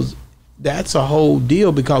because that's a whole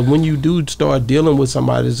deal, because when you do start dealing with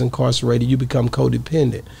somebody that's incarcerated, you become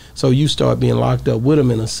codependent. So you start being locked up with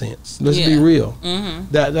them in a sense. Let's be real.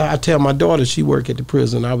 That I tell my daughter, she work at the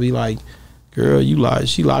prison, I'll be like, girl,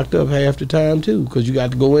 she locked up half the time too, because you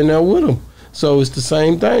got to go in there with them. So it's the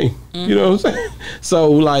same thing. You know what I'm saying?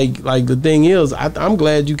 So like the thing is, I'm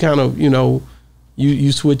glad you kind of,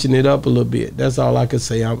 you switching it up a little bit. That's all I could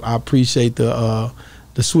say. I appreciate the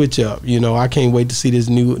switch up. I can't wait to see this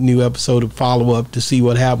new episode of Follow Up to see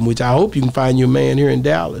what happened, which I hope you can find your man here in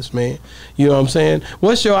Dallas, man. You know what I'm saying?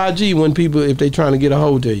 What's your IG when people, if they trying to get a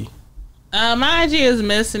hold of you? My IG is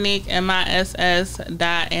Miss Monique, MISS.NIQUE.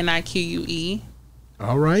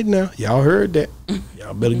 All right now. Y'all heard that.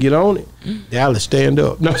 Y'all better get on it. Dallas, stand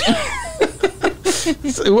up. No.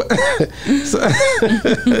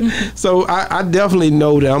 So I definitely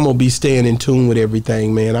know that I'm going to be staying in tune with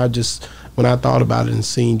everything, man. When I thought about it and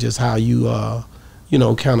seen just how you,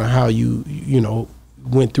 kind of how you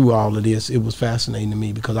went through all of this, it was fascinating to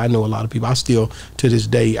me, because I know a lot of people. I still, to this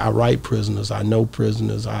day, I write prisoners. I know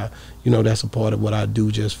prisoners. That's a part of what I do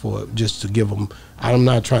just to give them. I'm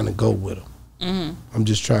not trying to go with them. I'm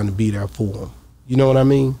just trying to be there for them. You know what I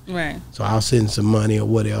mean? Right. So I'll send some money or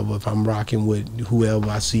whatever if I'm rocking with whoever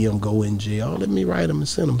I see them go in jail. Let me write them and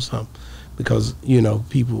send them something, because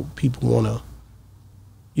people want to.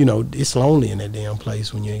 It's lonely in that damn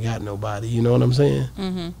place when you ain't got nobody. You know what I'm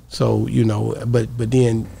saying? So but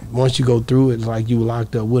then once you go through it, like you were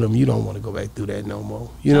locked up with them, you don't want to go back through that no more.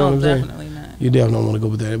 You know what I'm saying? Definitely not. You definitely don't want to go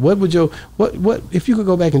with that. What would what if you could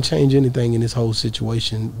go back and change anything in this whole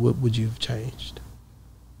situation? What would you have changed?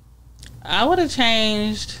 I would have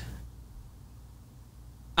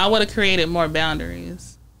created more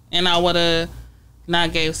boundaries, and I would have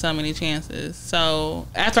not gave so many chances. So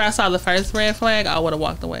after I saw the first red flag, I would have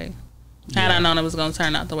walked away. Had I known it was going to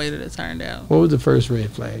turn out the way that it turned out. What was the first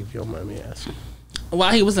red flag, if you don't mind me asking?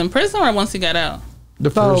 While he was in prison, or once he got out?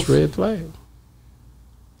 The first red flag.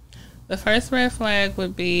 The first red flag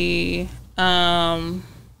would be, I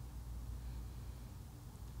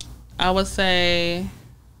would say,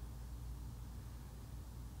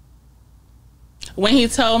 when he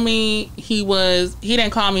told me he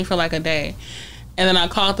didn't call me for like a day. And then I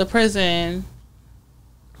called the prison.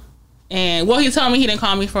 And, well, he told me he didn't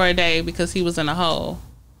call me for a day because he was in a hole.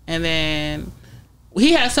 And then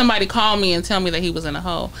he had somebody call me and tell me that he was in a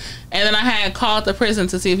hole. And then I had called the prison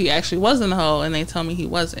to see if he actually was in the hole, and they told me he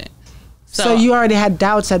wasn't. So you already had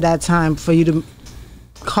doubts at that time for you to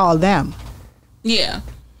call them? Yeah.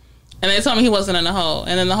 And they told me he wasn't in the hole.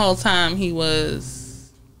 And then the whole time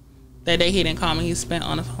that day he didn't call me, he spent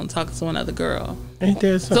on the phone talking to another girl. Ain't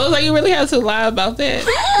that something? So it's like, you really have to lie about that.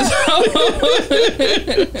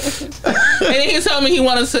 And then he told me he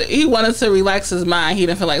wanted to relax his mind. He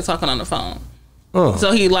didn't feel like talking on the phone.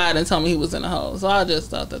 So he lied and told me he was in the hole. So I just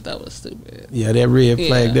thought that was stupid. Yeah, that red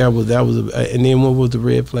flag. That was. And then what was the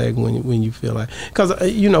red flag when you feel like? Because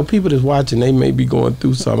people that's watching, they may be going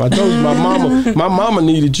through something. I told you my mama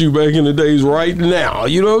needed you back in the days. Right now,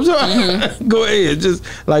 you know what I'm saying? Mm-hmm. Go ahead. Just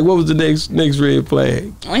like, what was the next red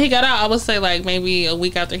flag? When he got out, I would say like maybe a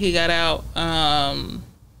week after he got out.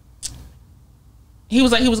 He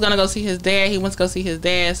was like he was gonna go see his dad. He went to go see his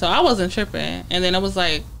dad, so I wasn't tripping. And then it was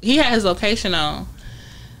like he had his location on,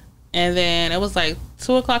 and then it was like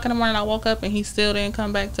 2:00 in the morning. I woke up and he still didn't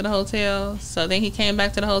come back to the hotel. So then he came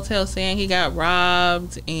back to the hotel saying he got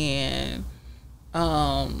robbed and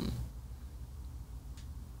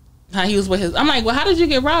how he was with his. I'm like, well, how did you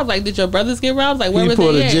get robbed? Like, did your brothers get robbed? Like, where were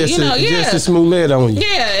they at? Jesse Smollett on you.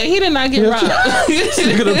 Yeah, he did not get robbed.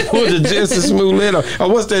 They could have put the Jesse Smollett on. Oh,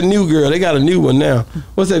 what's that new girl? They got a new one now.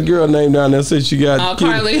 What's that girl name down there since she got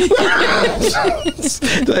Carly?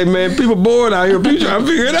 Hey, man, people bored out here. People trying to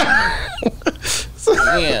figure it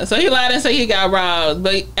out. Yeah, so he lied and said he got robbed,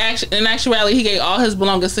 but in actuality, he gave all his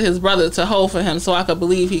belongings to his brother to hold for him, so I could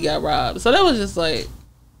believe he got robbed. So that was just like.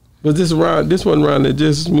 But this wasn't around that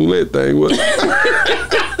Jesse Smollett thing, was it?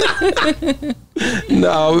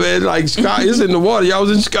 No, man, like Chicago, it's in the water. Y'all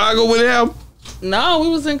was in Chicago with him? No, we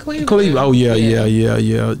was in Cleveland. Oh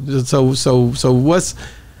yeah. So what's?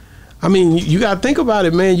 I mean, you got to think about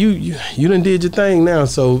it, man. You done did your thing now.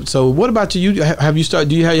 So what about you? Have you started?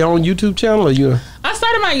 Do you have your own YouTube channel, or you? I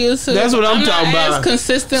started my YouTube. That's what I'm talking about. As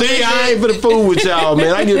consistent. See, I ain't for the fool with y'all,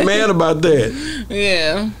 man. I get mad about that.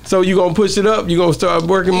 Yeah. So you gonna push it up? You gonna start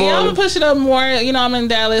working more? Yeah, I'm gonna push it up more. I'm in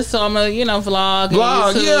Dallas, so I'm gonna vlog.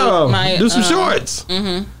 Yeah. Do some shorts.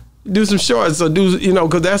 Mm-hmm. Do some shorts, so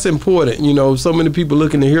because that's important. So many people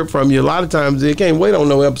looking to hear from you. A lot of times they can't wait on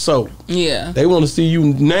no episode. Yeah, they want to see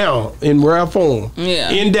you now in rare form.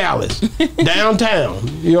 Yeah, in Dallas, downtown.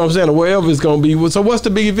 You know what I'm saying, or wherever it's gonna be. So what's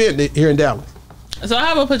the big event here in Dallas? So I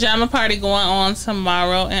have a pajama party going on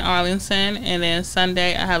tomorrow in Arlington, and then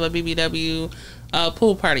Sunday I have a BBW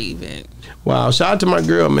pool party event. Wow! Shout out to my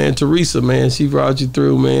girl, man, Teresa, man. She brought you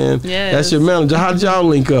through, man. Yeah, that's your manager. How did y'all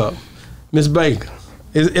link up, Miss Baker?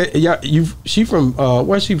 She from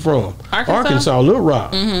where's she from? Arkansas, Little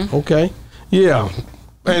Rock. Mm-hmm. Okay, yeah.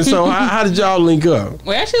 And so how did y'all link up?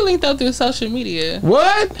 We actually linked up through social media.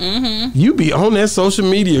 What? Mm-hmm. You be on that social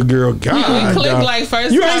media, girl. God, we clicked like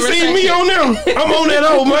first. You ain't seen me on them. I'm on that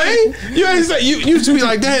old man. You ain't say you used to be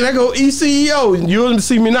like, dang, I go ECEO. You don't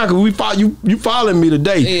see me now because we follow you following me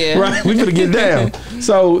today. Yeah. Right? We gonna get down.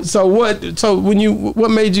 So what? So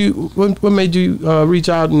what made you reach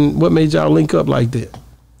out, and what made y'all link up like that?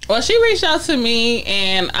 Well, she reached out to me,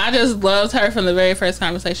 and I just loved her from the very first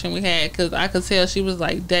conversation we had because I could tell she was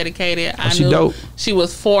like dedicated. I knew dope. She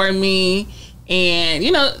was for me, and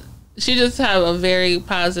she just have a very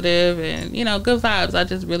positive and good vibes. I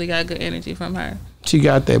just really got good energy from her. She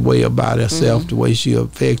got that way about herself, the way she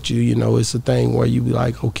affects you. It's a thing where you be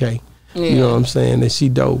like, okay. Yeah. You know what I'm saying? That she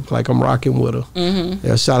dope. Like I'm rocking with her. Mm-hmm.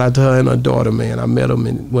 Yeah, shout out to her and her daughter, man. I met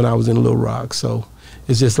them when I was in Little Rock, so.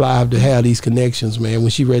 It's just live to have these connections, man. When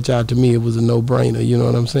she reached out to me, it was a no-brainer. You know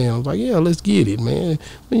what I'm saying? I was like, yeah, let's get it, man.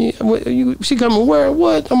 She coming where?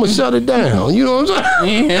 What? I'm gonna shut it down. You know what I'm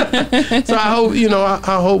saying? Yeah. So I hope,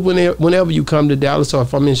 I hope whenever you come to Dallas, or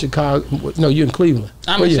if I'm in Chicago, no, you're in Cleveland.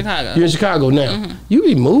 I'm in Chicago. You're in Chicago now. Mm-hmm. You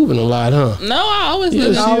be moving a lot, huh? No, I always live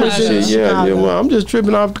in Chicago. Yeah. Well, I'm just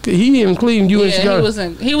tripping off. He in Cleveland, you in Chicago. He was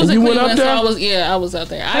in Cleveland. Went up there? So I was out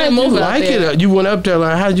there. I didn't move out there. You went up there.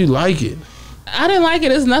 Like, how did you like it? I didn't like it.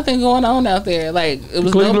 There's nothing going on out there. Like it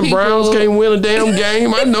was Cleveland Browns can't win a damn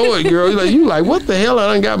game. I know it, girl. You like what the hell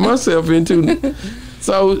I done got myself into.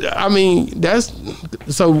 So I mean that's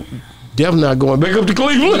so definitely not going back up to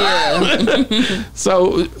Cleveland. Yeah.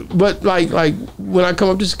 So, but like when I come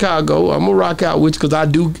up to Chicago, I'm gonna rock out with you because I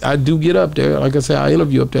do get up there. Like I said, I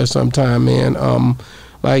interview up there sometime, man.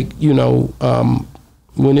 I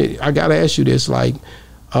gotta ask you this, like.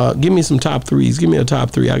 Give me some top threes. Give me a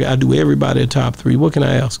top three. I do everybody a top three. What can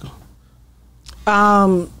I ask them?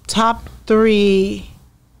 top 3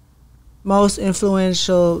 most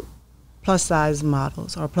influential plus size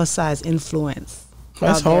models or plus size influence.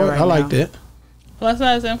 That's hard. Right I like now. that. Plus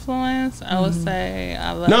size influence, I would say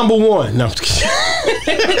I love. Number 1. No, I'm just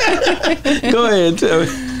kidding. Go ahead, tell me.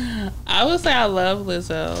 I would say I love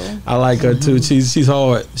Lizzo. I like her too. She's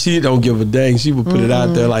hard. She don't give a dang. She would put it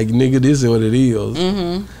out there like, nigga, this is what it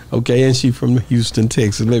is. Okay, and she from Houston,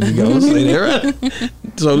 Texas. Let me go say that right.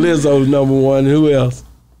 So Lizzo's number 1. Who else?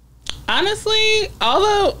 Honestly,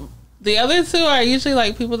 all the other 2 are usually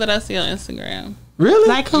like people that I see on Instagram. Really?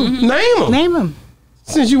 Like who? Name them. Name them.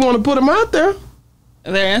 Since you want to put them out there.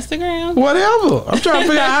 Their Instagram? Whatever. I'm trying to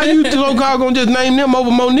figure out how you so-called gonna just name them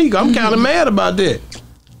over Monique. I'm kind of mad about that.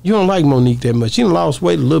 You don't like Monique that much. She done lost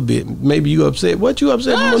weight a little bit. Maybe you upset. What you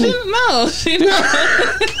upset with Monique? She don't.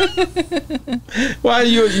 Why do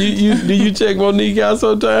you check Monique out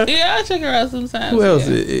sometimes? Yeah, I check her out sometimes. Who else?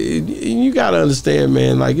 Yeah. You gotta understand,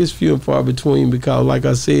 man. Like, it's few and far between because, like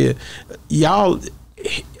I said, y'all.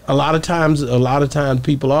 A lot of times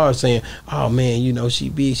people are saying, "Oh man, you know she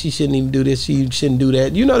big. She shouldn't even do this. She shouldn't do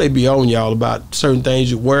that." You know they be on y'all about certain things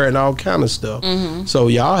you wear and all kind of stuff. So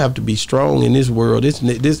y'all have to be strong in this world.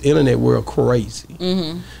 This internet world crazy.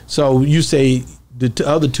 So you say the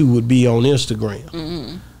other 2 would be on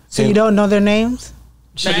Instagram. So you don't know their names?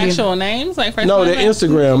 The actual names, like first No, their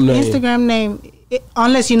Instagram name. Instagram name.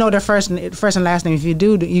 Unless you know their first and last name. If you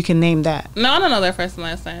do, you can name that. No, I don't know their first and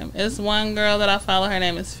last name. It's one girl that I follow. Her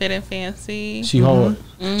name is Fit and Fancy. She hard.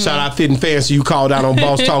 Shout out Fit and Fancy. You called out on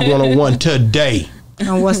Boss Talk 101 today.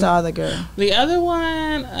 And what's the other girl? The other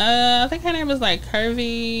one, I think her name is like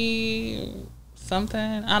Curvy something.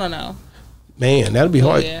 I don't know. Man, that'd be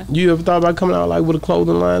hard. Yeah. You ever thought about coming out like with a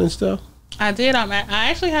clothing line and stuff? I did. I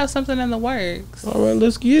actually have something in the works. All right,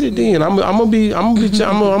 let's get it then. I'm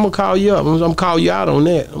gonna call you up. I'm gonna call you out on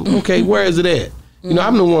that. Okay, where is it at? You know,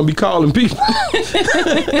 I'm the one be calling people.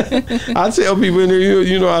 I tell people in there,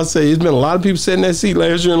 you know, I say it's been a lot of people sitting in that seat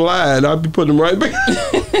last year in line. I'll be putting them right back.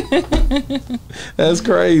 That's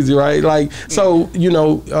crazy, right? Like, so you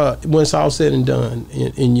know, when it's all said and done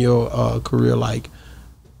in your career, like,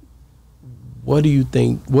 what do you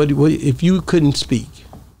think? What if you couldn't speak?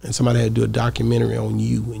 And somebody had to do a documentary on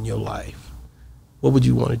you and your life, what would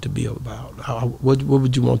you want it to be about? What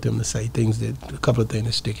would you want them to say? A couple of things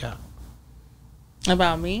that stick out.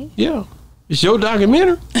 About me? Yeah. It's your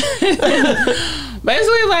documentary.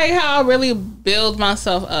 Basically, like how I really build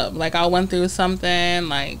myself up. Like I went through something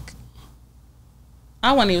like,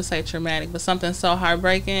 I wouldn't even say traumatic, but something so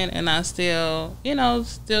heartbreaking, and I still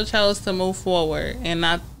chose to move forward and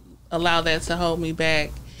not allow that to hold me back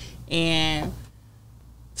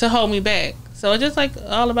So it's just like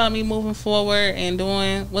all about me moving forward and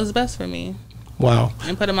doing what's best for me. Wow.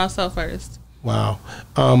 And putting myself first. Wow.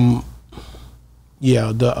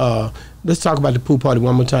 Yeah. Let's talk about the pool party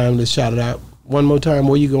one more time. Let's shout it out one more time.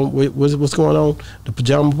 Where you going? What's going on? The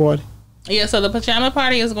pajama party. Yeah. So the pajama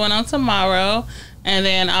party is going on tomorrow, and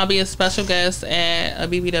then I'll be a special guest at a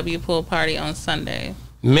BBW pool party on Sunday.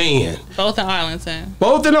 Man. Both in Arlington.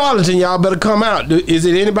 Y'all better come out. Is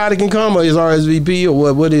it anybody can come, or is RSVP,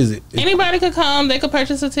 or what is it? Anybody could come. They could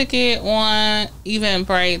purchase a ticket on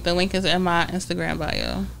Eventbrite. The link is in my Instagram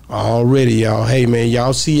bio. Already, y'all. Hey, man,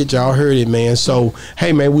 y'all see it. Y'all heard it, man. So,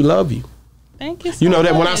 hey, man, we love you. Thank you so You know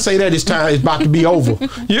that much. when I say that, it's about to be over. And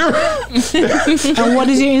what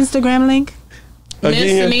is your Instagram link?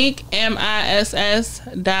 Miss Monique,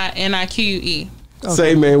 MISS.NIQUE. Okay.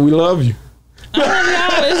 Say, man, we love you. I love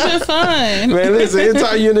y'all. It's been fun. Man, listen,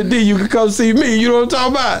 anytime you're in the D, you can come see me. You know what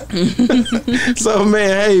I'm talking about? So, man,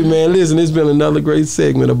 hey, man, listen, it's been another great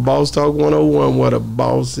segment of Boss Talk 101, where the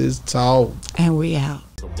bosses talk. And we out.